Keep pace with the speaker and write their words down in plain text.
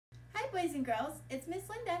boys and girls, it's Miss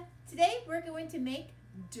Linda. Today we're going to make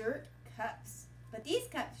dirt cups, but these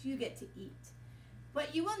cups you get to eat.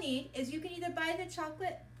 What you will need is you can either buy the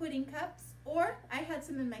chocolate pudding cups, or I had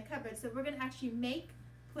some in my cupboard, so we're going to actually make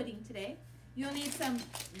pudding today. You'll need some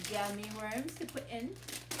yummy worms to put in,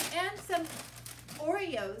 and some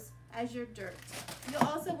Oreos as your dirt. You'll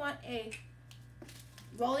also want a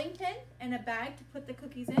rolling pin and a bag to put the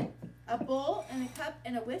cookies in, a bowl and a cup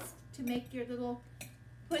and a whisk to make your little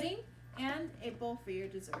pudding, and a bowl for your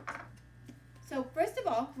dessert. So first of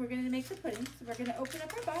all, we're going to make the pudding. So we're going to open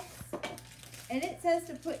up our box, and it says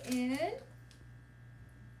to put in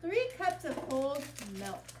 3 cups of cold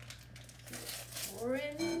milk. Pour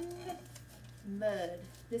in mud.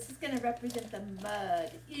 This is going to represent the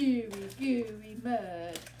mud. Eerie, gooey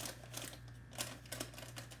mud.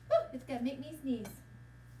 Whew, it's going to make me sneeze.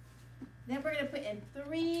 Then we're going to put in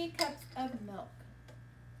 3 cups of milk.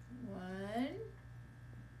 1,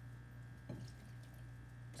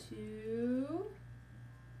 2,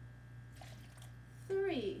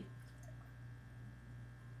 3.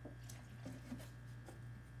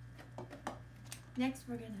 Next,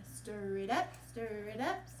 we're going to stir it up, stir it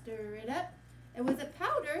up, stir it up. It was a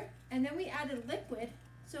powder, and then we added liquid,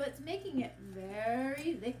 so it's making it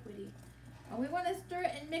very liquidy. And we want to stir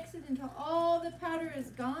it and mix it until all the powder is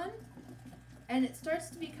gone, and it starts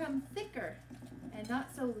to become thicker and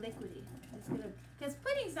not so liquidy. It's gonna, because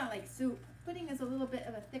pudding's not like soup. Pudding is a little bit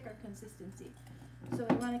of a thicker consistency. So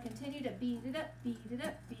we want to continue to beat it up, beat it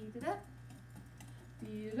up, beat it up,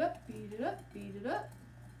 beat it up, beat it up, beat it up.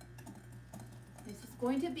 This is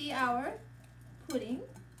going to be our pudding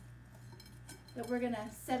that we're going to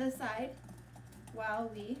set aside while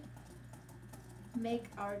we make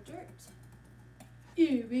our dirt.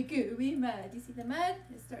 Ooey gooey mud. You see the mud?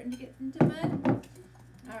 It's starting to get into mud.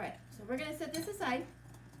 Alright, so we're going to set this aside.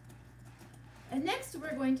 And next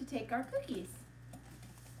we're going to take our cookies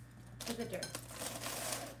for the dirt.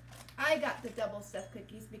 I got the double stuffed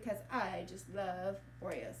cookies because I just love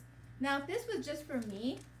Oreos. Now if this was just for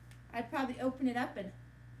me, I'd probably open it up and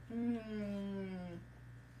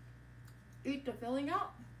eat the filling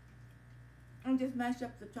out and just mash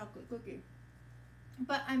up the chocolate cookie.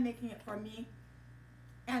 But I'm making it for me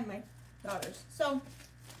and my daughters. So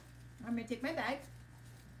I'm going to take my bag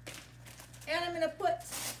and I'm going to put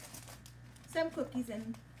some cookies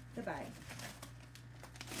in the bag.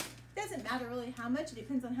 Doesn't matter really how much, it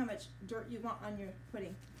depends on how much dirt you want on your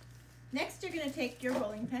pudding. Next you're going to take your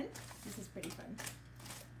rolling pin. This is pretty fun.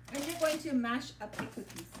 And you're going to mash up the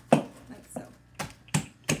cookies, like so.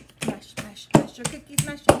 Mash, mash, mash your cookies,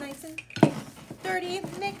 mash them nice and dirty.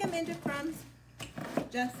 Make them into crumbs,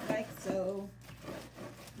 just like so.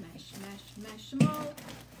 Mash, mash, mash them all.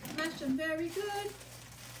 Mash them very good.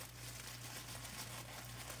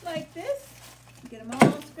 Like this. Get them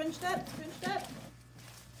all scrunched up, scrunched up.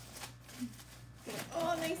 Get it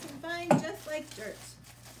all nice and fine, just like dirt.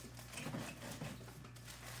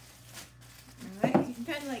 Alright, you can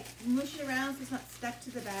kind of like mush it around so it's not stuck to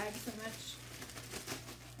the bag so much.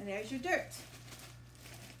 And there's your dirt.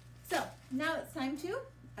 So, now it's time to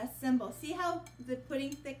assemble. See how the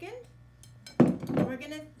pudding thickened? We're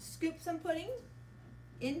going to scoop some pudding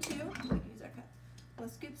into, we'll use our cup. We'll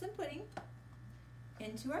scoop some pudding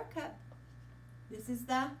into our cup. This is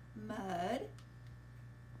the mud.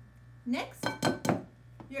 Next,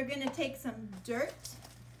 you're going to take some dirt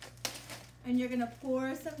and you're going to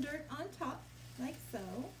pour some dirt on top, like so.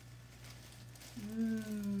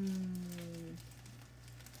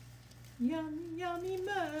 Yummy, yummy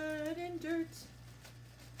mud and dirt.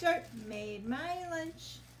 Dirt made my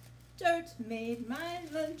lunch. Dirt made my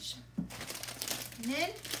lunch. And then,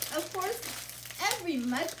 of course, every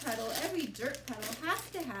mud puddle, every dirt puddle has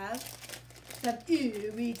to have some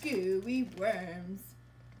ooey gooey worms.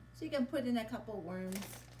 So you can put in a couple worms,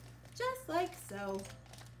 just like so.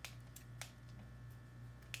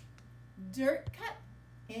 Dirt cup.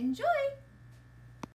 Enjoy!